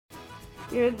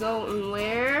You're going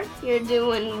where? You're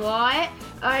doing what?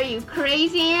 Are you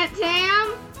crazy, Aunt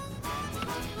Tam?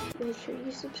 Make sure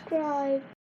you subscribe.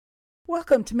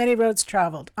 Welcome to Many Roads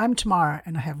Traveled. I'm Tamara,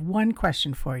 and I have one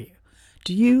question for you.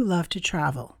 Do you love to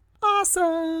travel?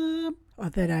 Awesome! Well,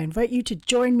 then I invite you to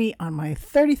join me on my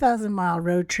 30,000-mile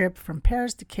road trip from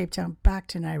Paris to Cape Town back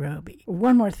to Nairobi.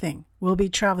 One more thing. We'll be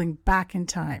traveling back in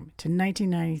time to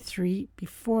 1993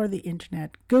 before the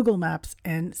internet, Google Maps,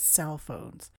 and cell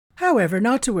phones. However,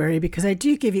 not to worry, because I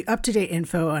do give you up-to-date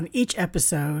info on each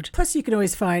episode. Plus, you can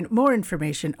always find more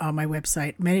information on my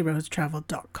website,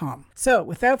 manyroadstravel.com. So,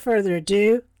 without further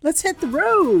ado, let's hit the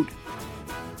road!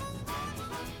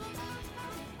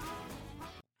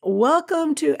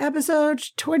 Welcome to episode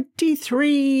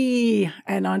 23.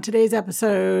 And on today's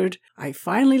episode, I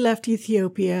finally left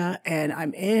Ethiopia and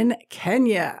I'm in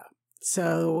Kenya.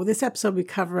 So this episode will be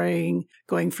covering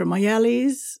going from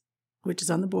Moyales, which is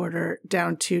on the border,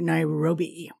 down to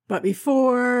Nairobi. But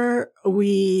before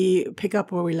we pick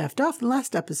up where we left off in the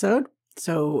last episode,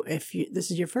 so if this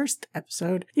is your first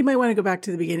episode, you might want to go back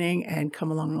to the beginning and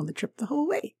come along on the trip the whole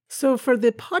way. So for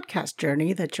the podcast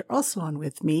journey that you're also on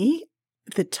with me,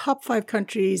 the top 5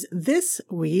 countries this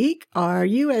week are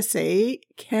USA,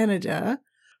 Canada,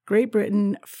 Great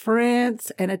Britain,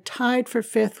 France, and a tied for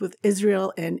 5th with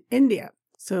Israel and India.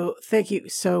 So thank you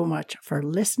so much for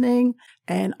listening.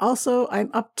 And also, I'm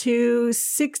up to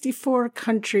 64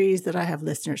 countries that I have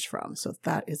listeners from. So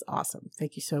that is awesome.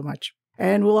 Thank you so much.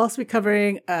 And we'll also be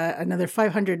covering another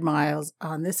 500 miles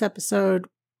on this episode,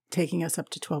 taking us up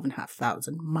to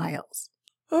 12,500 miles.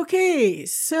 Okay,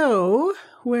 so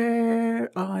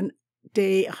we're on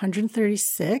day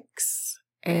 136.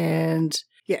 And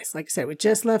yes, like I said, we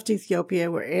just left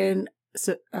Ethiopia. We're in,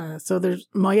 so there's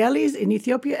Moyales in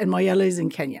Ethiopia and Moyales in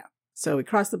Kenya. So we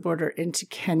crossed the border into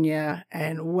Kenya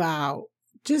and wow,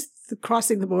 just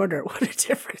crossing the border, what a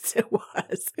difference it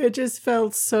was. It just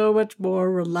felt so much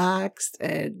more relaxed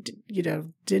and,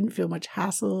 didn't feel much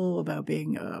hassle about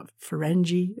being a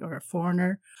Ferengi or a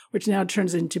foreigner, which now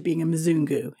turns into being a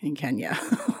Mzungu in Kenya,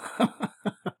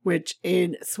 which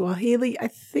in Swahili, I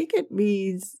think it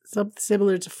means something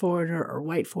similar to foreigner or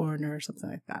white foreigner or something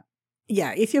like that.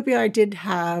 Yeah, Ethiopia, I did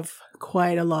have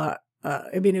quite a lot.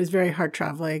 It was very hard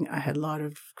traveling. I had a lot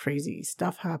of crazy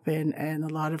stuff happen and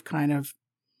a lot of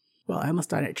I almost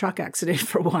died in a truck accident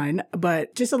for one,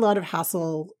 but just a lot of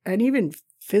hassle and even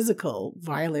physical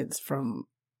violence from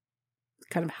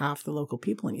kind of half the local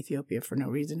people in Ethiopia for no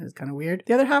reason. It was kind of weird.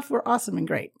 The other half were awesome and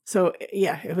great. So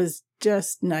yeah, it was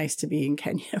just nice to be in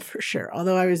Kenya for sure.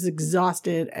 Although I was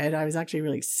exhausted and I was actually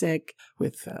really sick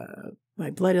with my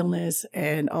blood illness,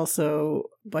 and also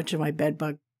a bunch of my bed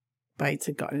bug bites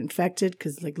had gotten infected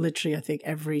because literally I think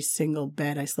every single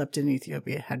bed I slept in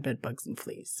Ethiopia had bed bugs and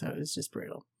fleas. So it was just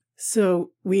brutal. So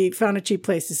we found a cheap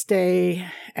place to stay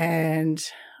and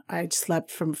I slept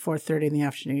from 4:30 in the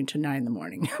afternoon to 9 in the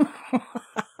morning.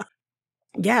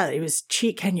 Yeah, it was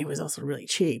cheap. Kenya was also really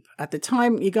cheap. At the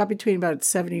time, you got between about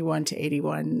 71 to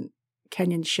 81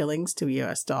 Kenyan shillings to a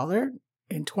US dollar.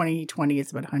 In 2020,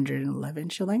 it's about 111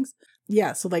 shillings.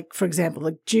 Yeah, so for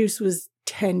example, juice was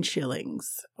 10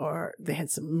 shillings, or they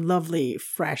had some lovely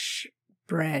fresh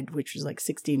bread, which was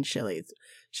 16 shillings,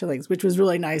 which was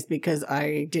really nice because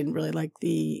I didn't really like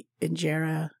the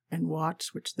injera and wat,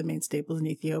 which are the main staples in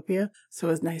Ethiopia. So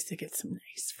it was nice to get some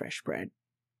nice fresh bread.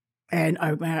 And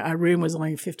our room was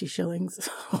only 50 shillings,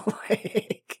 so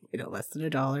less than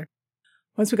 $1.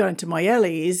 Once we got into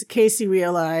Moyales, Casey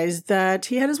realized that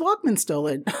he had his Walkman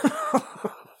stolen.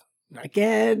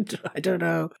 Again, I don't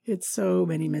know. It's so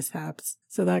many mishaps.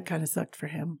 So that kind of sucked for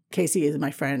him. Casey is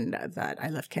my friend that I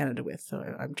left Canada with,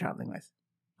 so I'm traveling with.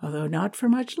 Although not for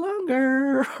much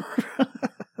longer.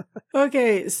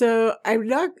 Okay, so I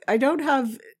don't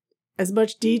have as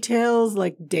much details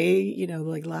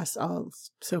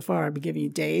so far I've been giving you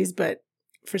days, but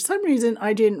for some reason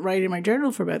I didn't write in my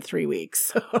journal for about 3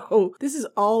 weeks. So this is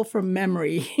all from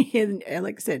memory in,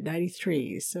 like I said,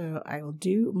 93. So I will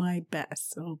do my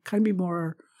best. So it'll kind of be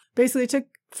more, basically it took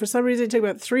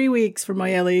about 3 weeks for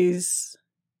Moyales.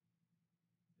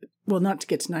 Well, not to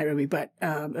get to Nairobi, but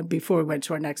before we went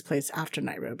to our next place after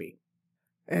Nairobi.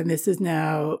 And this is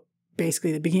now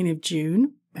basically the beginning of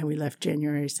June, and we left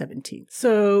January 17th.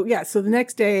 So the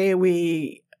next day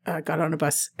we got on a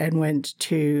bus and went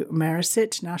to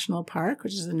Marasit National Park,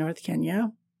 which is in North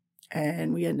Kenya.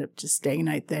 And we ended up just staying a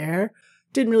night there.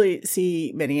 Didn't really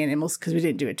see many animals because we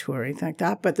didn't do a tour or anything like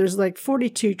that. But there's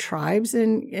 42 tribes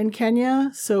in Kenya.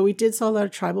 So we saw a lot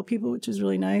of tribal people, which was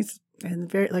really nice.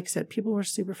 And like I said, people were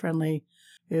super friendly.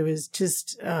 It was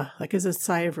just it was a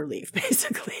sigh of relief,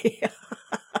 basically.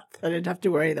 I didn't have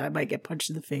to worry that I might get punched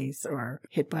in the face or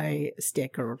hit by a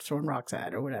stick or thrown rocks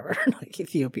at or whatever, like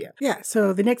Ethiopia. Yeah,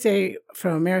 so the next day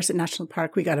from Merritt National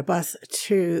Park, we got a bus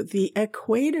to the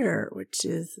equator, which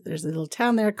is, there's a little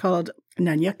town there called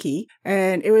Nanyuki.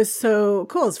 And it was so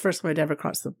cool. It's the first time I'd ever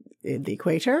crossed the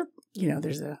equator. You know,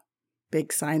 there's a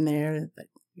big sign there that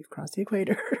you've crossed the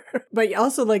equator. But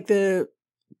also like the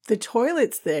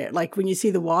toilets there, like when you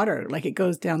see the water, like it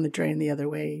goes down the drain the other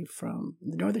way from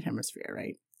the northern hemisphere,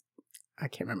 right? I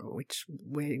can't remember which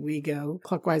way we go,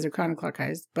 clockwise or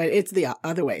counterclockwise, but it's the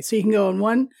other way. So you can go in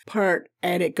one part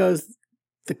and it goes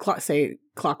say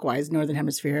clockwise, northern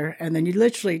hemisphere, and then you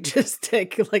literally just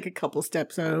take like a couple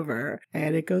steps over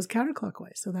and it goes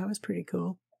counterclockwise. So that was pretty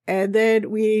cool. And then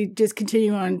we just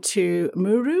continue on to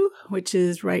Muru, which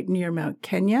is right near Mount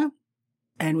Kenya.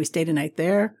 And we stayed a night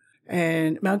there.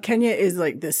 And Mount Kenya is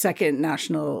like the second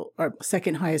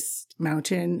highest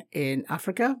mountain in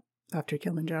Africa after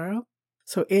Kilimanjaro.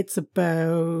 So it's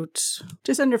about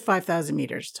just under 5,000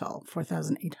 meters tall,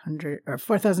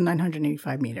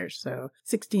 4,985 meters. So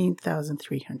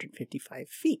 16,355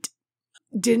 feet.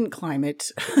 Didn't climb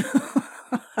it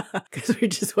because we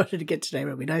just wanted to get to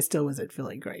Nairobi. And I still wasn't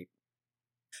feeling great.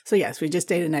 So yes, we just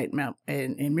stayed a night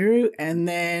in Meru, and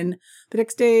then the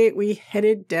next day we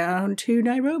headed down to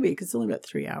Nairobi because it's only about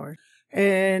 3 hours.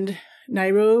 And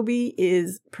Nairobi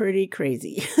is pretty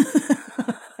crazy.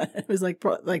 It was like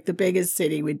the biggest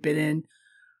city we'd been in.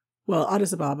 Well,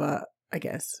 Addis Ababa, I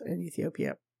guess, in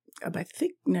Ethiopia. But I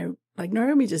think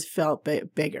Nairobi just felt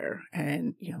bigger,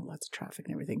 and lots of traffic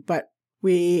and everything. But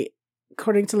we,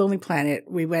 according to Lonely Planet,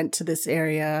 we went to this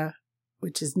area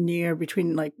which is near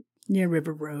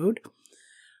River Road,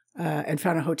 and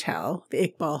found a hotel, the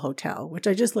Iqbal Hotel, which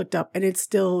I just looked up, and it's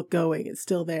still going. It's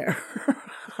still there.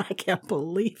 I can't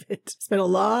believe it. Spent a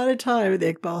lot of time at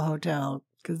the Iqbal Hotel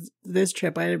because this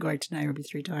trip I ended up going to Nairobi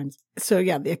 3 times. So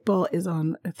yeah, the Iqbal is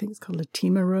on, I think it's called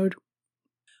Latima Road.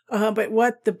 But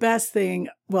what the best thing,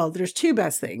 well, there's 2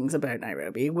 best things about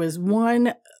Nairobi, was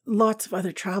one, lots of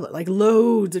other travel, like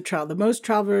loads of travel. The most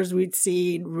travelers we'd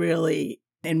seen really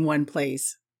in one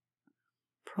place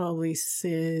probably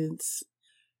since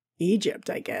Egypt,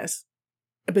 I guess.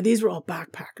 But these were all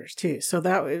backpackers too. So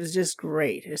that was just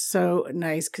great. It's so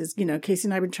nice because, Casey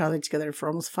and I have been traveling together for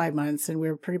almost 5 months and we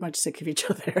were pretty much sick of each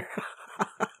other.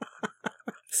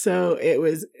 So it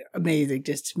was amazing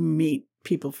just to meet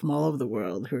people from all over the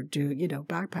world who are doing,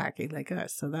 backpacking like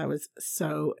us. So that was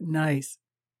so nice.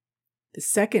 The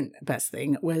second best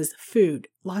thing was food.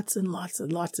 Lots and lots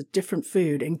and lots of different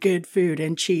food and good food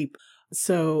and cheap.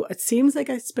 So it seems like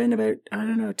I spent about,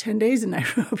 10 days in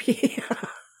Nairobi.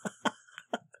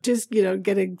 Just,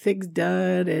 getting things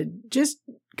done and just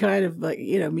kind of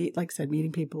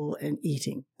meeting people and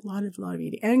eating. A lot of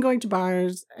eating. And going to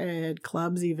bars and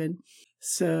clubs even.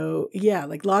 So yeah,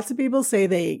 lots of people say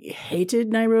they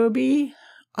hated Nairobi.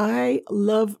 I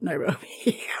love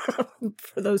Nairobi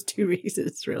for those 2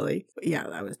 reasons, really. But yeah,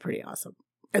 that was pretty awesome.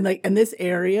 And this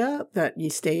area that you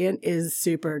stay in is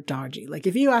super dodgy. Like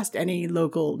if you asked any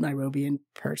local Nairobian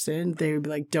person, they would be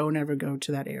like, don't ever go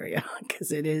to that area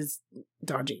because it is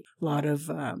dodgy. A lot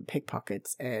of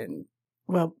pickpockets and,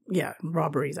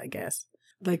 robberies, I guess.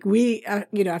 Like we,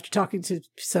 after talking to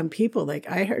some people,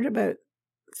 I heard about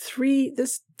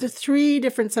the 3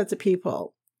 different sets of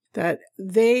people that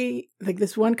they,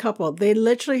 this one couple, they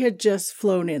literally had just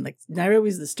flown in.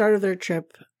 Nairobi's the start of their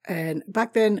trip. And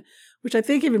back then, which I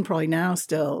think even probably now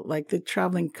still, the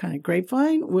traveling kind of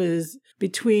grapevine was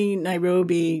between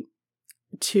Nairobi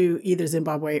to either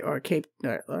Zimbabwe or Cape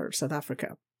or South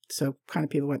Africa. So kind of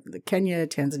people went to Kenya,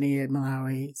 Tanzania,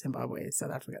 Malawi, Zimbabwe,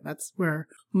 South Africa. That's where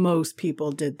most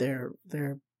people did their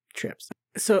trips.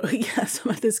 So yeah, so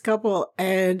with this couple,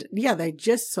 and yeah, they've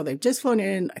just flown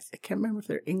in. I can't remember if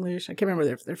they're English. I can't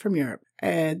remember if they're from Europe,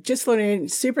 and just flown in,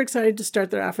 super excited to start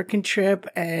their African trip.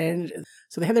 And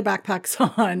so they have their backpacks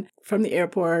on from the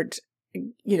airport,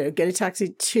 get a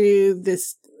taxi to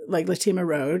this Latima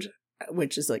Road,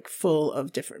 which is full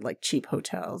of different cheap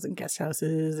hotels and guest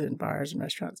houses and bars and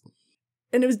restaurants.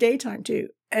 And it was daytime too.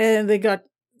 And they got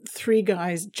 3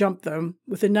 guys, jumped them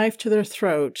with a knife to their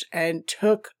throat and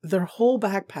took their whole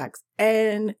backpacks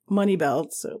and money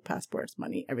belts, so passports,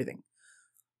 money, everything.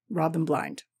 Robbed them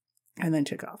blind and then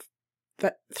took off.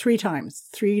 That 3 times,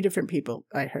 3 different people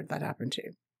I heard that happen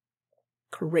to.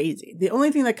 Crazy. The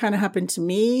only thing that kind of happened to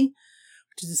me,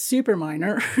 which is super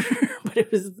minor, but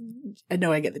it was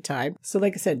annoying at the time. So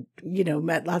like I said,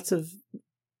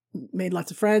 made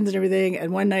lots of friends and everything.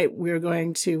 And one night we were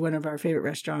going to one of our favorite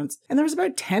restaurants and there was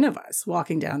about 10 of us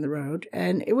walking down the road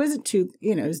and it wasn't too,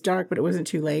 it was dark, but it wasn't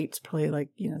too late. It's probably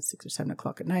 6 or 7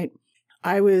 o'clock at night.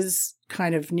 I was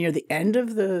kind of near the end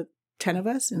of the 10 of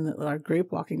us in our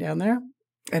group walking down there,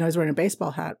 and I was wearing a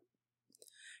baseball hat.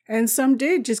 And some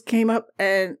dude just came up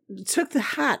and took the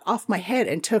hat off my head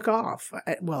and took off.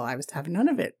 Well, I was having none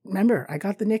of it. Remember, I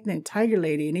got the nickname Tiger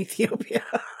Lady in Ethiopia.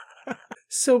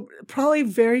 So probably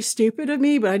very stupid of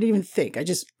me, but I didn't even think. I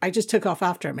just took off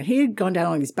after him. And he had gone down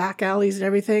all these back alleys and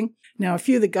everything. Now, a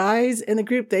few of the guys in the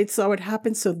group, they saw what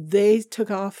happened, so they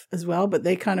took off as well. But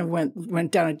they kind of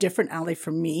went down a different alley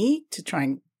from me to try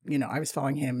and, I was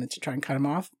following him to try and cut him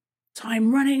off. So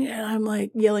I'm running and I'm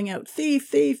like yelling out, thief,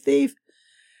 thief, thief,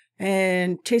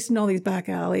 and chasing all these back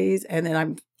alleys. And then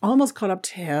I'm almost caught up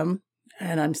to him.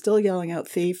 And I'm still yelling out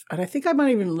thief. And I think I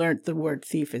might even learned the word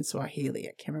thief in Swahili.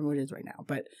 I can't remember what it is right now.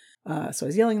 But so I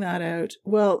was yelling that out.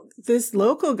 Well, this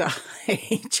local guy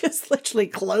just literally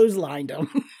clotheslined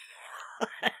him.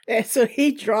 And so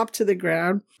he dropped to the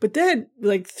ground. But then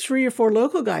like 3 or 4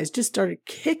 local guys just started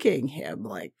kicking him.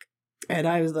 And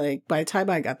I was like, by the time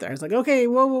I got there, I was like, okay,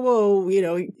 whoa, whoa,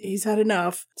 whoa. He's had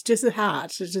enough. It's just a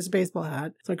hat. It's just a baseball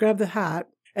hat. So I grabbed the hat.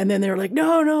 And then they were like,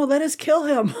 no, let us kill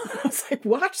him. I was like,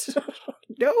 what?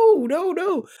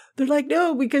 No. They're like,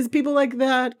 no, because people like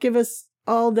that give us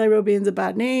all Nairobians a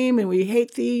bad name and we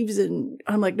hate thieves. And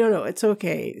I'm like, no, it's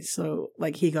okay. So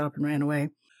like he got up and ran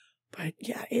away. But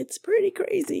yeah, it's pretty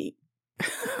crazy.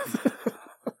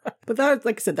 But that,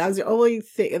 like I said, that was the only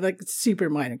thing, like super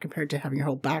minor compared to having your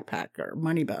whole backpack or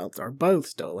money belt or both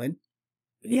stolen.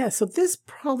 Yeah, so this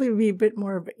probably would be a bit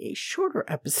more of a shorter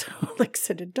episode. Like I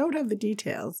said, I don't have the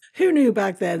details. Who knew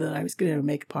back then that I was going to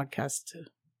make a podcast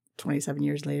 27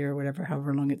 years later or whatever,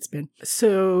 however long it's been.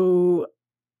 So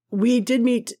we did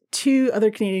meet 2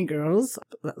 other Canadian girls.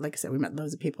 Like I said, we met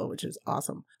loads of people, which was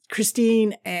awesome.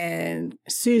 Christine and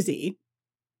Susie.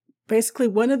 Basically,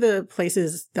 one of the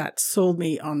places that sold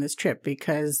me on this trip,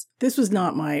 because this was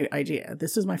not my idea.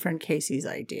 This was my friend Casey's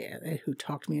idea, who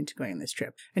talked me into going on this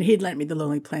trip. And he'd lent me the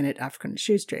Lonely Planet Africa on a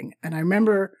Shoestring. And I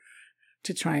remember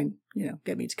to try and,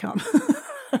 get me to come.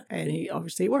 And he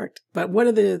obviously worked. But one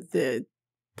of the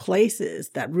places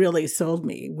that really sold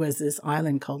me was this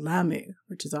island called Lamu,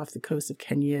 which is off the coast of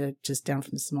Kenya, just down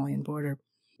from the Somalian border.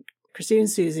 Christine and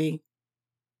Susie,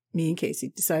 me and Casey,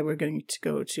 decided we're going to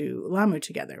go to Lamu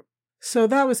together. So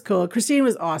that was cool. Christine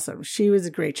was awesome. She was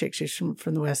a great chick. She's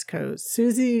from the West Coast.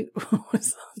 Susie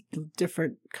was a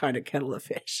different kind of kettle of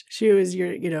fish. She was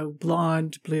your,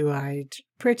 blonde, blue-eyed,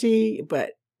 pretty,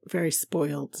 but very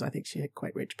spoiled. I think she had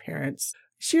quite rich parents.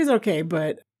 She was okay,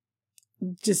 but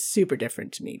just super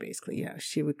different to me, basically.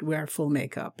 She would wear full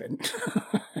makeup and,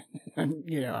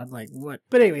 I'm like, what?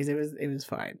 But anyways, it was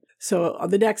fine. So on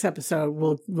the next episode,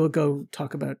 we'll go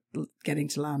talk about getting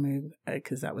to Lamu,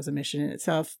 because that was a mission in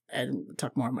itself, and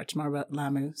talk much more about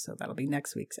Lamu. So that'll be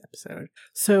next week's episode.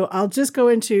 So I'll just go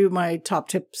into my top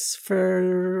tips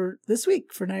for this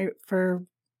week for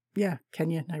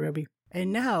Kenya, Nairobi.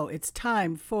 And now it's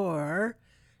time for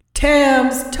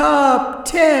Tam's Top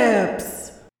Tips.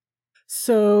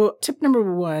 So tip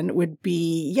number 1 would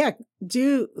be,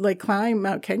 do climb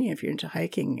Mount Kenya if you're into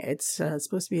hiking. It's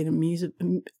supposed to be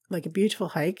a beautiful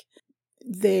hike.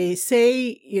 They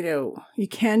say, you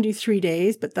can do 3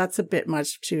 days, but that's a bit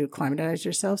much to acclimatize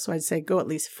yourself. So I'd say go at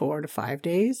least 4 to 5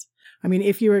 days. I mean,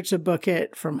 if you were to book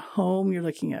it from home, you're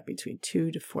looking at between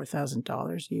 $2,000 to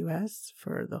 $4,000 US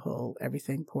for the whole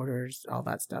everything, porters, all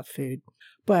that stuff, food.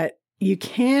 But you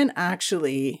can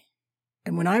actually...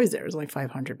 And when I was there, it was only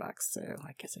 $500. So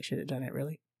I guess I should have done it,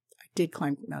 really. I did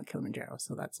climb Mount Kilimanjaro,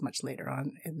 so that's much later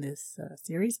on in this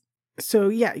series. So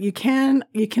yeah, you can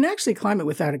actually climb it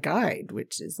without a guide,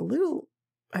 which is a little,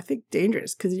 I think,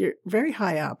 dangerous because you're very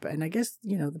high up. And I guess,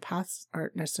 the paths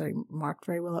aren't necessarily marked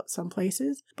very well at some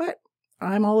places. But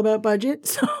I'm all about budget.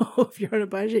 So if you're on a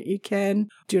budget, you can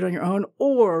do it on your own.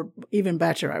 Or even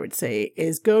better, I would say,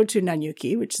 is go to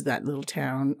Nanyuki, which is that little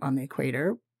town on the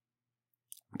equator.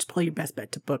 It's probably your best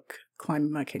bet to book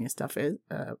climbing Mount Kenya stuff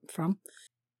from.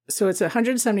 So it's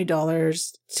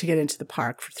 $170 to get into the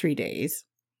park for 3 days.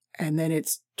 And then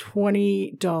it's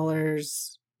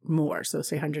 $20 more. So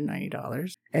say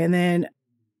 $190. And then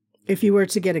if you were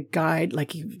to get a guide,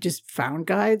 like you just found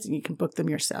guides and you can book them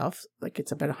yourself, like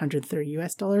it's about $130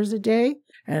 US a day.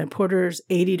 And porter's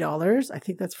 $80. I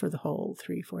think that's for the whole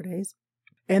 3-4 days.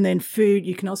 And then food,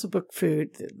 you can also book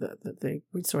food that they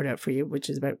would sort out for you, which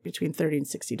is about between $30 and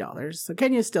 $60. So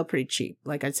Kenya is still pretty cheap.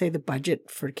 Like I'd say the budget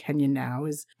for Kenya now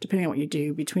is, depending on what you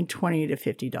do, between $20 to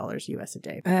 $50 US a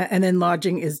day. And then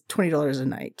lodging is $20 a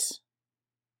night.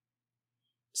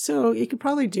 So you could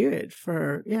probably do it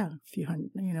for, a few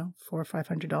hundred, $400 or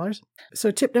 $500.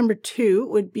 So tip number 2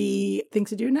 would be things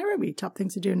to do in Nairobi, top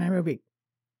things to do in Nairobi.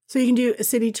 So you can do a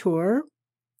city tour.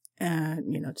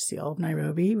 to see all of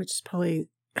Nairobi, which is probably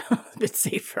a bit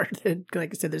safer than,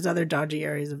 like I said, there's other dodgy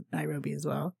areas of Nairobi as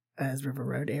well as River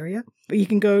Road area. But you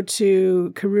can go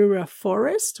to Karura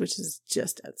Forest, which is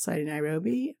just outside of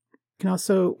Nairobi. You can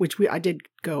also, I did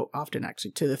go often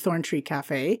actually, to the Thorntree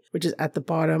Cafe, which is at the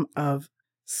bottom of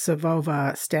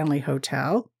Savova Stanley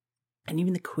Hotel. And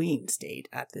even the Queen stayed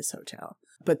at this hotel.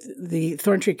 But the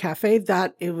Thorntree Cafe,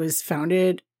 it was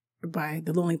founded by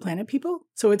the Lonely Planet people.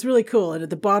 So it's really cool. And at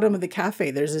the bottom of the cafe,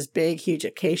 there's this big, huge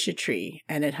acacia tree.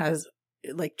 And it has,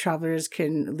 like, travelers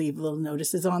can leave little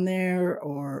notices on there,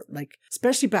 or, like,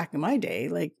 especially back in my day,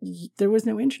 like, there was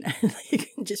no internet. You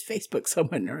can just Facebook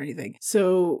someone or anything.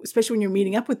 So especially when you're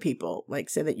meeting up with people, like,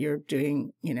 say that you're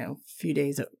doing, a few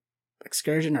days of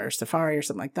excursion or safari or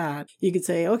something like that, you could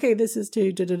say, okay, this is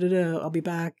to I'll be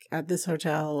back at this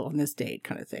hotel on this date,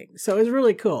 kind of thing. So it's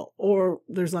really cool. Or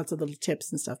there's lots of little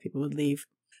tips and stuff people would leave.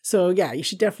 So yeah, you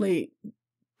should definitely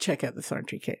check out the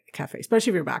Thorntree Cafe,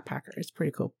 especially if you're a backpacker. It's a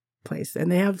pretty cool place,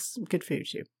 and they have some good food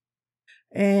too.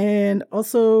 And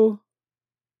also,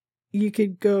 you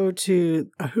could go to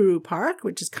Uhuru Park,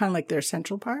 which is kind of like their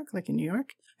Central Park, like in New York.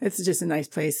 It's just a nice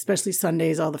place, especially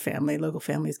Sundays. All the local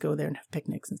families go there and have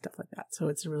picnics and stuff like that. So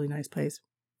it's a really nice place.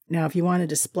 Now, if you wanted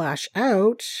to splash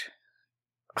out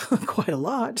quite a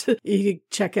lot, you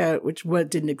could check out what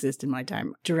didn't exist in my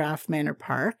time, Giraffe Manor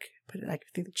Park. But I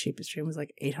think the cheapest room was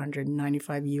like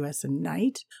 $895 US a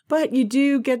night. But you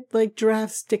do get, like,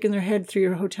 giraffes sticking their head through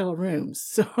your hotel rooms.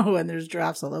 So, and there's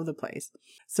giraffes all over the place.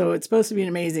 So it's supposed to be an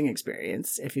amazing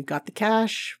experience. If you've got the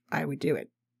cash, I would do it.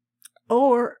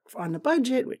 Or on the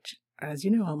budget, which, as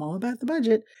you know, I'm all about the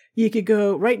budget, you could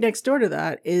go right next door to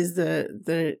that is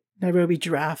the Nairobi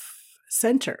Giraffe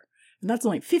Center. And that's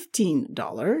only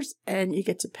 $15. And you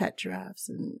get to pet giraffes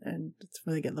and it's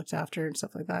where they get looked after and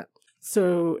stuff like that.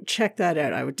 So check that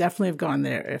out. I would definitely have gone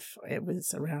there if it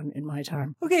was around in my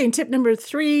time. Okay, and tip number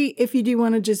 3, if you do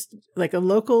want to just, like, a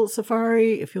local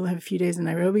safari, if you'll have a few days in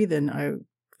Nairobi, then I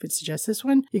would suggest this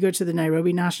one. You go to the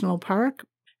Nairobi National Park,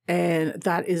 and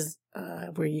that is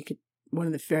where you could, one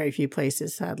of the very few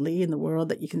places, sadly, in the world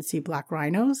that you can see black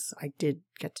rhinos. I did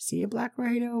get to see a black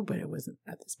rhino, but it wasn't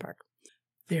at this park.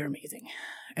 They're amazing.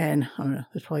 And I don't know,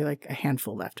 there's probably like a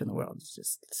handful left in the world. It's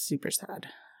just super sad.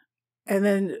 And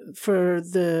then for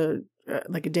the,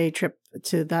 like, a day trip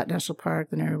to that national park,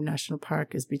 the Nairobi National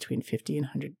Park, is between $50 and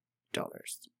 $100.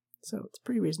 So it's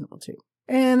pretty reasonable too.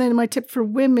 And then my tip for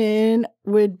women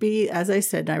would be, as I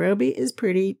said, Nairobi is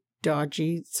pretty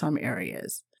dodgy some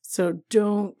areas. So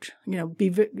don't,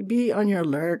 be on your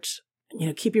alert.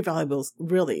 Keep your valuables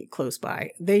really close by.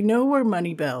 They know where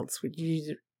money belts, which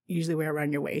you usually wear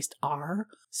around your waist, are.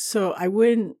 So I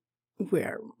wouldn't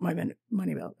wear my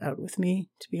money belt out with me,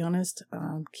 to be honest.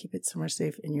 Keep it somewhere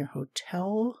safe in your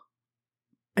hotel.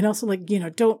 And also, like,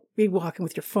 don't be walking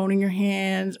with your phone in your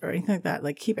hands or anything like that.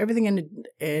 Like, keep everything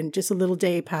in just a little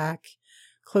day pack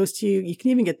close to you. You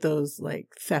can even get those, like,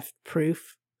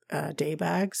 theft-proof day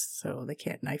bags, so they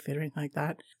can't knife it or anything like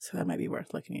that. So that might be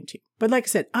worth looking into. But like I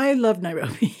said, I love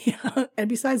Nairobi. And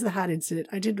besides the hat incident,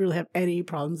 I didn't really have any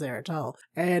problems there at all.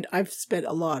 And I've spent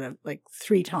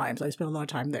 3 times, I spent a lot of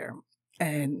time there.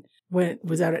 And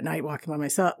was out at night walking by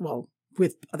myself,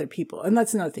 with other people. And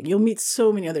that's another thing. You'll meet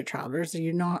so many other travelers, and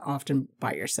you're not often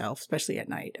by yourself, especially at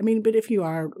night. I mean, but if you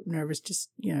are nervous, just,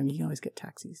 you can always get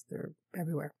taxis. They're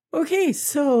everywhere. Okay,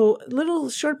 so little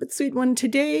short but sweet one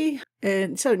today.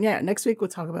 And so, yeah, next week we'll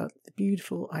talk about the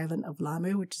beautiful island of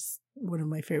Lamu, which is one of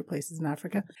my favorite places in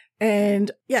Africa.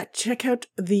 And yeah, check out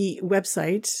the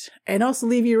website and also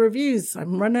leave your reviews.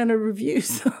 I'm running out of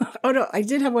reviews. Oh no, I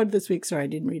did have one this week. Sorry, I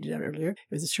didn't read it out earlier. It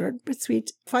was a short but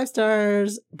sweet. 5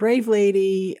 stars, brave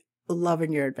lady,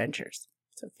 loving your adventures.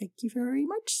 So thank you very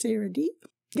much, Sarah D.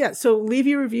 Yeah, so leave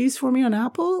your reviews for me on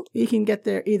Apple. You can get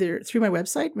there either through my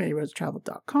website,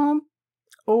 maryrosetravel.com,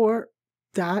 or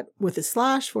that with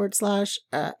a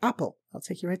 / Apple. I'll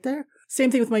take you right there.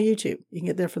 Same thing with my YouTube. You can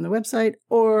get there from the website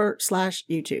or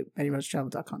 /YouTube,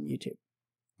 maryrosetravel.com YouTube,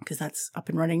 because that's up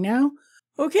and running now.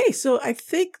 Okay, so I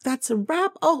think that's a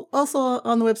wrap. Oh, also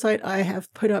on the website, I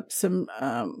have put up some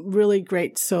really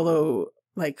great solo,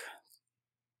 like,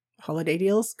 holiday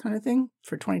deals kind of thing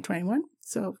for 2021.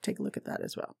 So take a look at that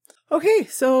as well. Okay,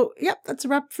 so yep, that's a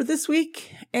wrap for this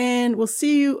week. And we'll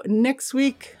see you next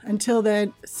week. Until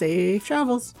then, safe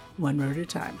travels, one road at a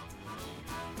time.